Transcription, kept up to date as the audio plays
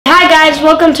guys,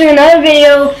 welcome to another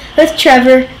video with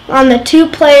Trevor on the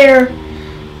two-player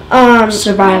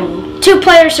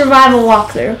survival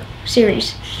walkthrough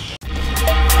series.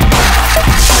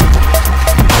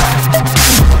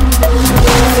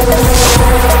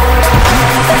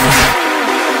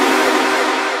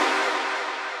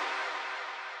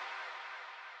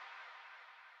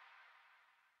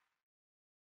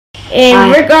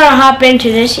 And we're gonna hop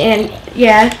into this, and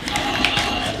yeah.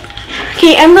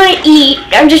 Okay, I'm gonna eat.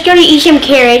 I'm just gonna eat some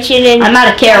carrots, and then I'm out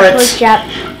of carrots. Dude,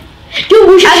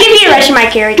 I'll give you the rest of my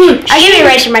carrots. Dude, I'll give you the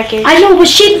rest of my carrots. I know, but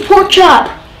shit, pork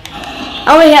chop. I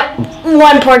only have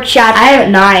one pork chop. I have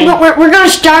 9. But we're gonna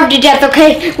starve to death,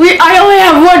 okay? I only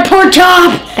have one pork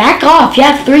chop. Back off. You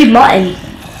have 3 mutton.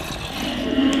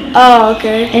 Oh,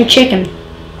 okay. And chicken.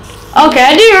 Okay,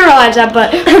 I didn't realize that,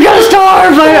 but we're gonna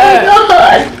starve. Oh my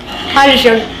god. I just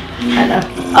showed. I know.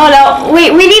 Oh no,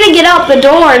 wait, we need to get out the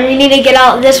door and we need to get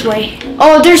out this way.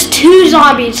 Oh, there's 2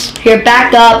 zombies. Here,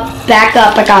 back up,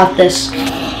 I got this.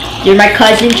 You're my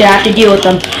cousins, you have to deal with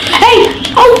them. Hey!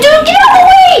 Oh dude, get out of the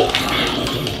way!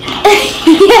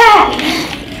 Yeah!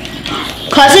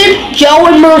 Cousin,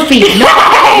 Joe and Murphy. No,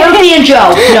 Murphy and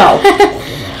Joe, no.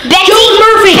 Betsy! Joe and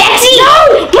Murphy! Betsy!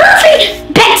 No! Murphy!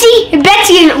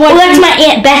 Betsy and what? Well, that's my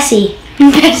Aunt Bessie.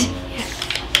 Betsy.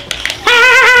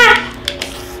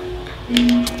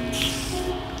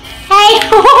 Hey!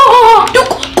 Close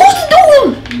the door!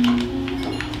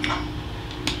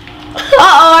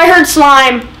 Uh-oh, I heard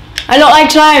slime. I don't like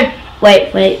slime.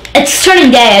 Wait. It's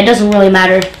turning day. It doesn't really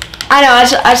matter. I know,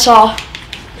 I saw.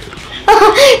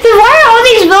 Why are all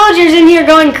these villagers in here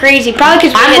going crazy? Probably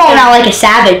because I'm going out like a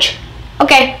savage.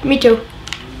 Okay, me too.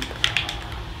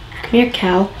 Come here,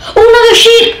 cow. Oh, another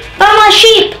sheep! Found my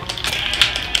sheep!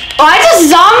 Oh, I just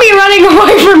zombie running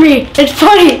away from me. It's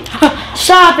funny.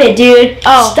 Stop it, dude.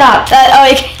 Oh. Stop.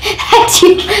 That's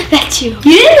you. That's you. You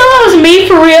didn't know that was me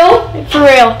for real? For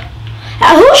real.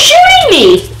 Who's shooting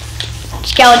me?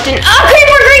 Skeleton. Oh,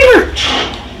 creeper!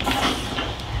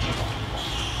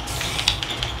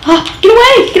 Oh,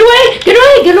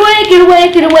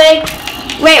 get away!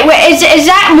 Wait, is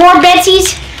that more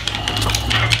Betsy's?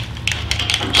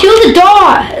 Kill the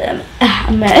dog.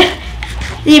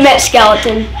 You met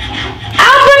skeleton.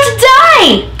 I'm about to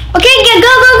die. Okay,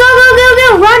 go.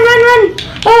 Run.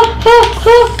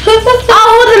 I'll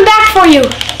hold them back for you.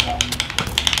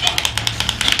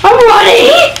 I'm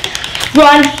running.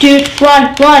 Run, dude,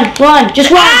 run. Just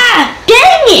run. Ah!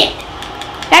 Dang it.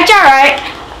 That's alright.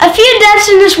 A few deaths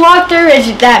in this walkthrough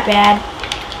isn't that bad.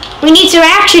 We need some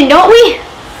action, don't we?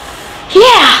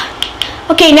 Yeah.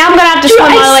 Okay, now I'm gonna have to swim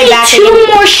all the way back again.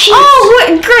 2 more sheep.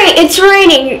 Oh, great! It's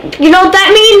raining. You know what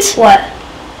that means? What?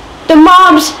 The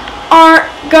mobs aren't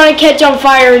gonna catch on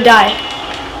fire and die.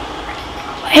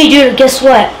 Hey, dude, guess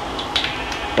what?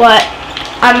 What?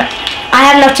 I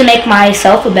have enough to make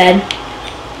myself a bed.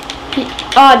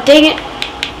 Oh, dang it!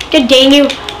 Good dang you!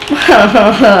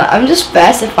 I'm just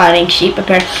fast at finding sheep,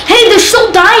 apparently. Hey, they're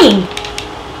still dying.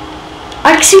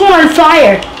 I can see one on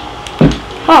fire.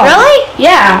 Oh, really?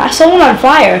 Yeah, I saw one on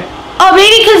fire. Oh,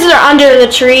 maybe because they're under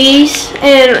the trees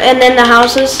and then the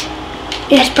houses.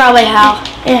 That's probably how.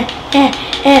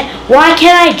 Why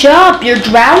can't I jump? You're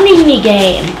drowning me,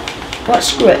 game. What?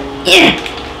 Screw it.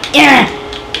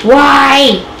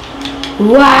 Why?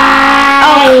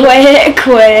 Oh,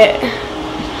 quit.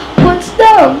 What's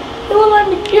dumb? He won't let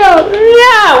me jump.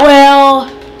 Yeah, well.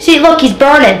 See, look, he's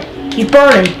burning. I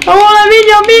won't let me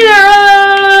jump either.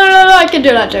 I can do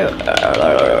that too.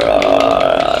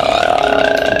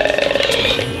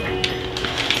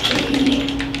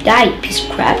 Die, you piece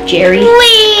of crap, Jerry.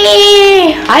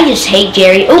 Whee! I just hate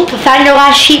Jerry. Oop, I found your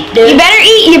last sheep, dude. You better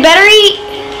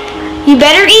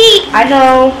eat. I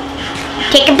know.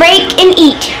 Take a break and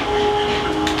eat.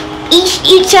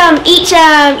 Eat some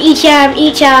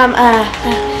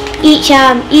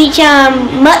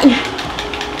mutton.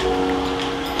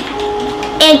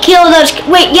 And kill those.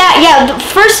 Wait, yeah.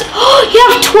 First, you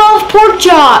have 12 pork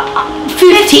chop.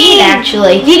 15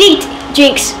 actually. You need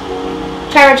Jinx.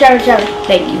 Trevor.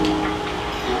 Thank you.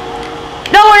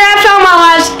 Don't worry, I found my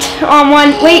last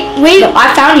one. Wait. No,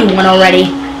 I found you one already.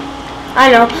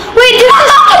 I know. Wait,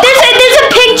 there's a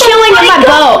pig chilling in my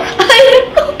boat.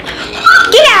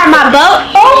 Get out of my boat.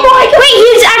 Oh my god. Wait,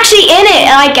 he's actually in it.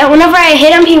 Like, whenever I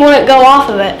hit him, he wouldn't go off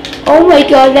of it. Oh my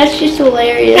god, that's just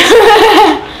hilarious.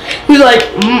 He's like,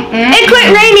 It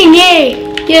quit raining, yay.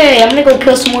 Yay, I'm gonna go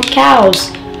kill some more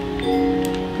cows.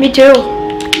 Me too.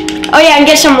 Oh yeah, and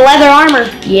get some leather armor.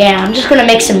 Yeah, I'm just gonna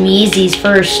make some Yeezys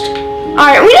first.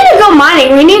 Alright, we need to go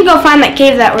mining. We need to go find that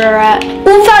cave that we were at.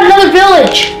 We found another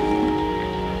village.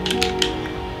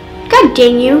 God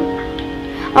dang you.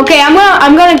 Okay, I'm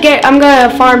gonna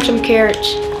farm some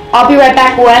carrots. I'll be right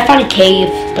back. Well, I found a cave,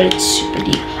 but it's super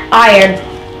deep. Iron.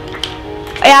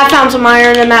 Yeah, I found some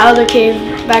iron in that other cave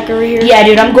back over here. Yeah,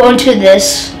 dude, I'm going to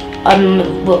this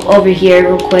over here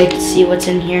real quick to see what's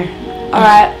in here. All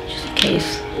right. Just in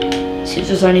case. See if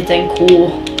there's anything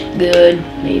cool, good,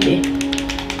 maybe.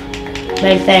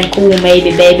 Anything cool,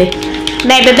 maybe, baby.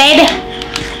 Maybe, baby.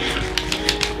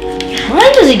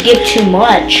 Why does it give too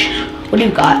much? What do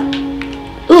you got?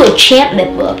 Ooh,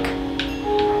 enchantment book.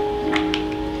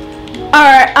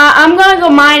 Alright, I'm gonna go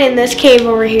mine in this cave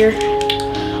over here.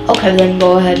 Okay, then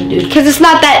go ahead and do it. Because it's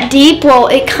not that deep. Well,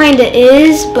 it kind of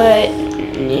is, but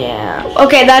yeah.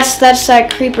 Okay, that's that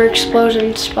creeper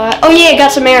explosion spot. Oh yeah,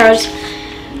 got some arrows.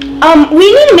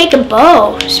 We need to make a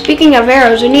bow. Speaking of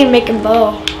arrows, we need to make a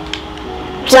bow.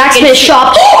 Blacksmith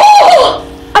shop. Oh!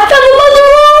 I found the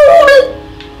mother.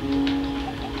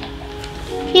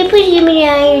 Can you please give me the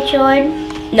iron sword?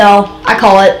 No, I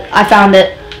call it. I found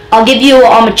it. I'll give you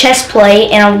a chest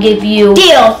plate, and I'll give you...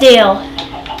 Deal.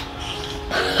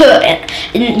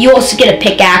 And you also get a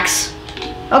pickaxe.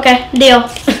 Okay, deal.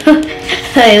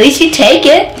 At least you take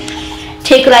it.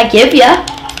 Take what I give ya.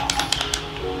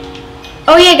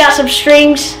 Oh yeah, got some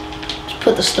strings. Just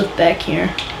put the stuff back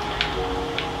here.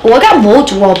 Oh, I got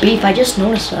loads of raw beef. I just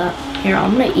noticed that. Here,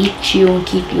 I'm gonna eat you and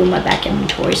keep you in my back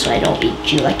inventory so I don't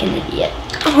eat you like an idiot.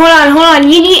 Hold on.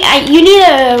 We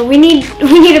need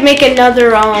to make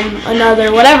another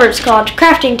whatever it's called,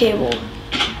 crafting table.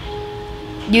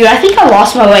 Dude, I think I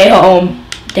lost my way home.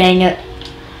 Dang it.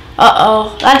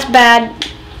 Uh-oh, that's bad.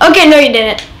 Okay, no you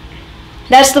didn't.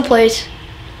 That's the place.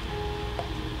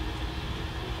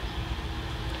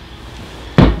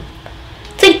 I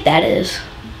think that is.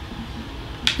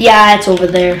 Yeah, it's over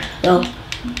there, though.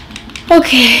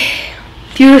 Okay.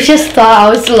 If you just thought I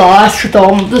was lost with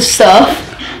all the stuff.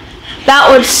 That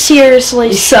would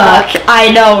seriously suck.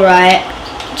 I know, right?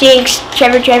 Jinx,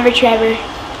 Trevor. Did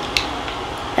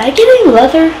I get any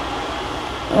leather?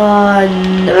 No.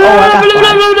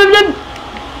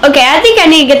 Okay, I think I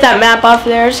need to get that map off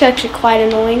there. It's actually quite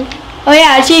annoying. Oh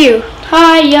yeah, I see you.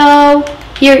 Hi, yo.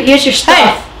 Here's your stuff.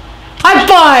 Hey. High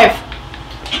five.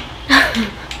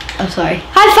 I'm sorry.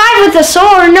 High five with a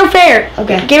sword, no fair.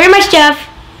 Okay. Give me my stuff.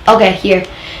 Okay, here.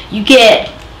 You get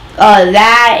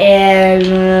that and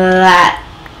that.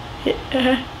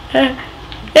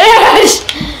 Yes!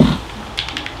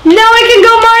 Now I can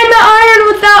go mine the iron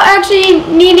without actually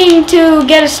needing to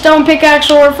get a stone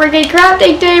pickaxe or a freaking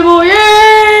crafting table.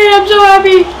 Yay! I'm so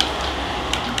happy.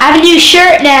 I have a new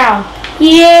shirt now.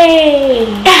 Yay!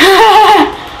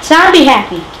 So I'll be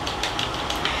happy.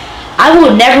 I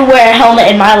will never wear a helmet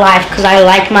in my life because I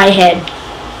like my head.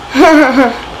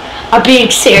 I'm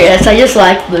being serious. I just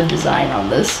like the design on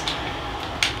this.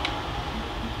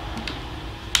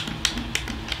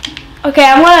 Okay,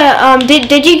 I'm gonna,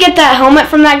 did you get that helmet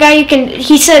from that guy?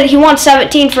 He said he wants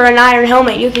 17 for an iron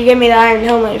helmet. You can give me the iron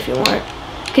helmet if you want.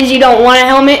 Because you don't want a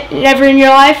helmet ever in your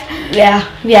life? Yeah,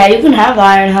 you can have the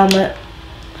iron helmet.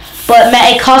 But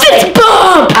man, it costs like...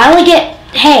 I only get...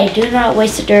 Hey, do not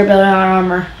waste the durability on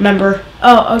armor. Remember?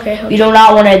 Oh, okay. We do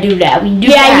not want to do that. We do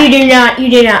yeah, that. you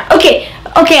do not. Okay,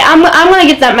 I'm gonna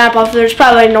get that map off there. It's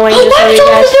probably annoying to show you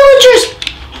guys. The villagers!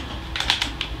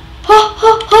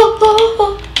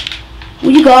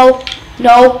 Where you go?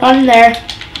 No, not in there.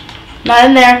 Not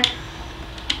in there.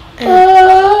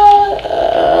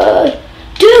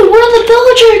 Dude, where did the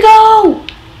villager go?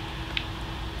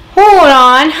 Hold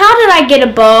on. How did I get a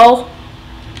bow?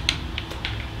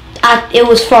 It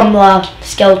was from the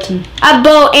skeleton. A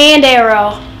bow and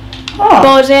arrow. Oh.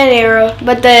 Bows and arrow.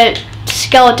 But the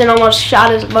skeleton almost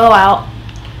shot his bow out.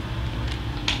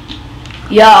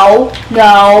 Yo.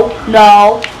 No.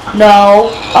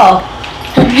 Oh.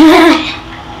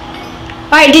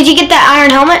 Alright, did you get that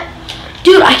iron helmet?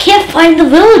 Dude, I can't find the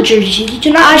villagers. Did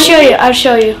you not? I'll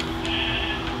show you.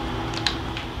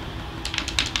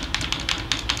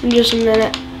 In just a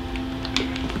minute.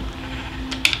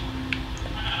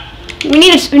 We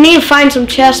need to find some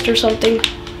chest or something.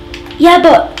 Yeah,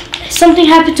 but something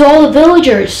happened to all the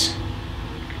villagers.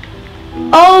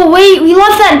 Oh wait, we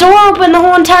left that door open the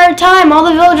whole entire time. All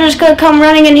the villagers could have come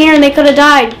running in here and they could have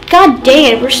died. God dang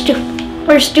it, we're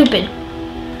stupid.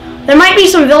 There might be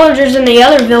some villagers in the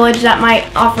other village that might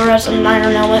offer us an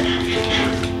iron helmet.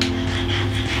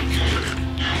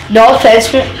 No offense,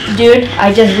 dude.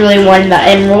 I just really wanted the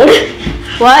emerald.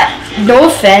 What? No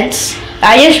offense.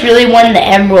 I just really wanted the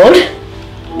emerald.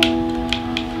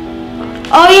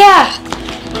 Oh yeah.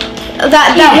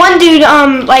 That one dude,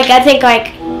 I think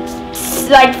like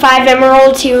 5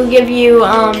 emeralds, he will give you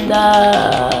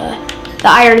the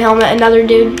iron helmet. Another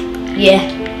dude. Yeah.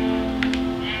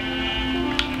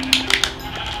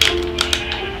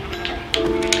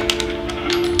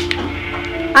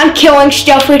 I'm killing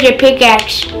stuff with a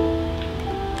pickaxe.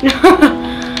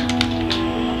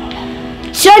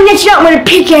 Son, that's not what a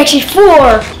pickaxe is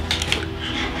for.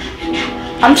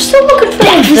 I'm still looking for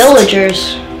the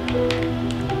villagers.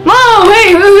 Whoa,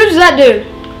 hey, who's that dude?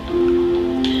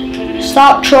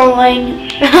 Stop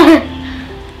trolling.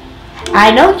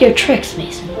 I know your tricks,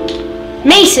 Mason.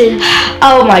 Mason.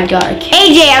 Oh my god.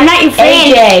 AJ, I'm not your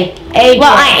friend. AJ.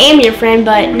 Well, I am your friend,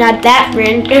 but not that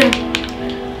friend.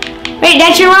 Wait,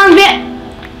 that's your wrong bit.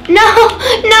 No,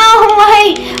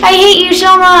 I hate you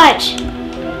so much.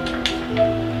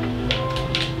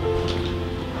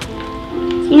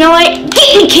 You know what?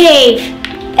 Get in the cave.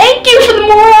 Thank you for the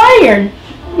more iron.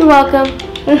 You're welcome.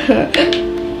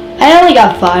 I only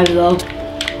got 5 though.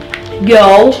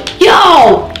 Yo.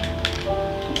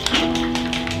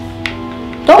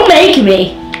 Don't make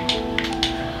me.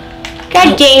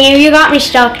 God dang you got me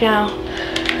stuck now.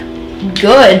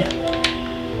 Good.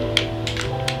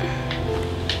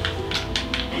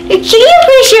 Can you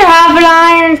please share half an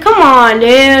iron? Come on,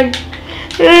 dude.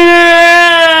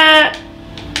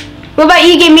 What about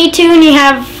you give me 2 and you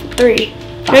have 3?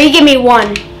 Or you give me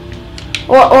 1.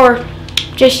 Or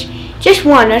just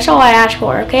 1. That's all I ask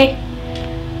for, okay?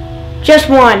 Just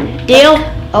 1. Deal?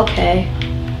 Okay.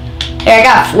 Here, I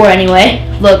got 4 anyway.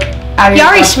 Look. You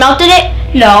already smelted it?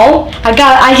 No. I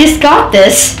just got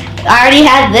this. I already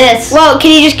had this. Well,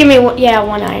 can you just give me 1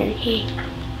 iron?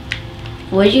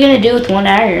 What are you gonna do with 1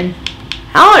 iron?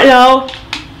 I don't know.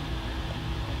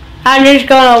 I'm just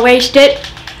gonna waste it.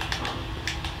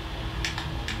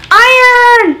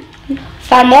 Iron!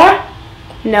 Find more?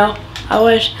 No, I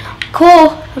wish.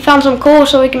 Cool. I found some coal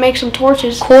so we can make some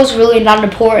torches. Coal's really not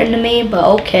important to me, but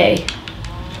okay.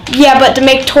 Yeah, but to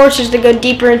make torches to go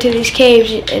deeper into these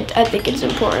caves, I think it's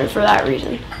important for that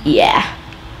reason. Yeah.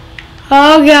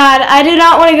 Oh God, I do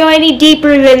not want to go any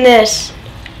deeper than this.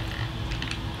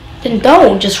 Then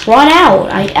don't, just run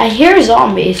out. I hear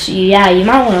zombies, so yeah, you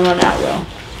might want to run out though.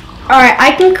 Alright,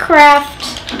 I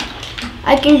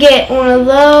can get one of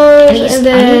those and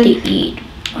then... I need to eat.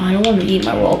 I don't want to eat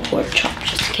my raw pork chop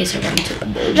just in case I run into the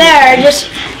building. There,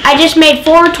 I just made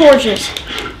 4 torches.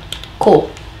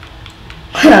 Cool.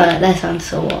 That sounds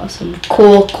so awesome.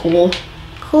 Cool. Cool.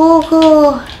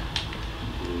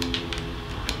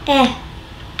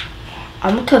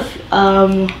 I'm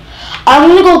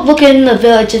gonna go look in the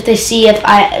village if there's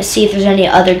any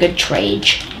other good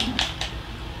trades.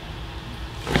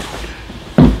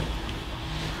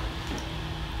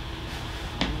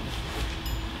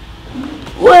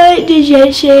 What did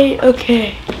you say?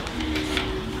 Okay.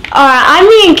 Alright, I'm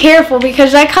being careful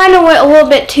because I kind of went a little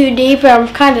bit too deep and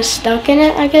I'm kind of stuck in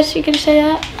it, I guess you could say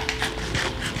that.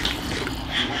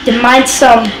 Then mine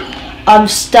some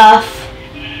stuff.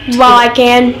 While I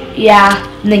can. Yeah,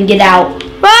 and then get out.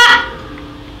 Ah!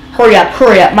 Hurry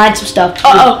up, mine some stuff.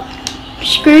 Uh-oh.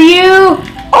 Screw you.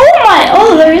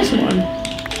 Oh, there is one.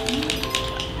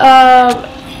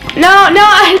 No, why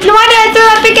did I throw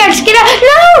that pickaxe? Get out.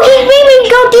 No, he made me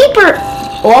go deeper.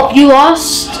 Oh, you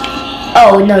lost?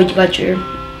 Oh, no, you got your...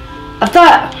 I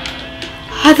thought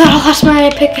I lost my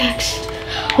pickaxe.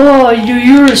 Oh,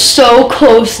 you were so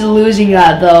close to losing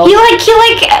that, though. He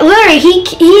literally,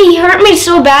 he hurt me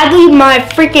so badly, my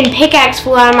freaking pickaxe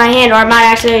flew out of my hand, or I might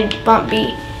actually bump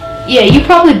B. Yeah, you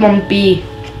probably bumped B.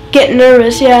 Getting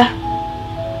nervous, yeah.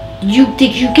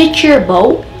 Did you get your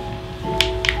boat?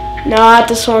 No, I have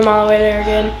to swim all the way there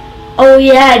again. Oh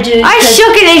yeah, dude. I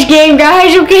suck at this game,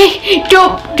 guys. Okay,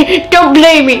 don't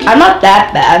blame me. I'm not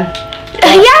that bad.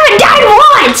 You haven't died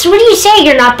once. What do you say?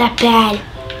 You're not that bad.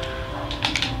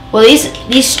 Well,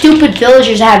 these stupid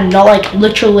villagers have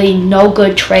literally no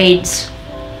good trades.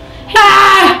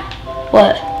 Ah!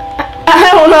 What? I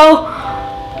don't know.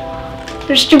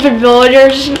 They're stupid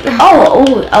villagers.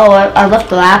 Oh! I left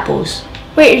the apples.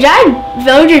 Wait, is that a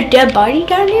villager's dead body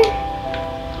down here?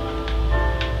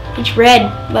 It's red,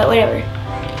 but whatever.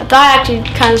 I thought I actually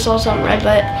kind of saw something red,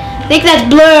 but I think that's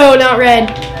blue, not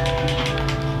red.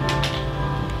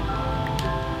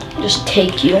 Just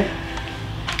take you.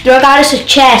 Dude, I got us a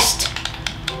chest.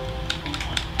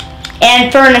 And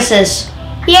furnaces.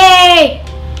 Yay!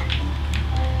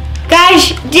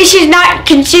 Guys, this is not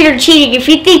considered cheating. If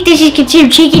you think this is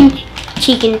considered cheating,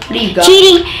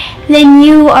 then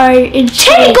you are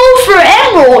insane. 10 gold for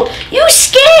emerald! You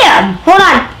scam! Hold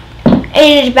on.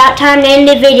 It is about time to end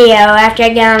the video after I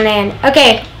get on land.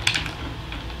 Okay.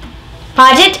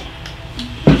 Pause it.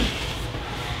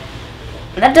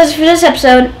 That does it for this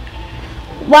episode.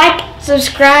 Like,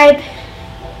 subscribe.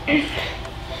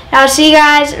 I'll see you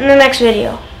guys in the next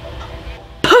video.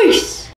 Peace.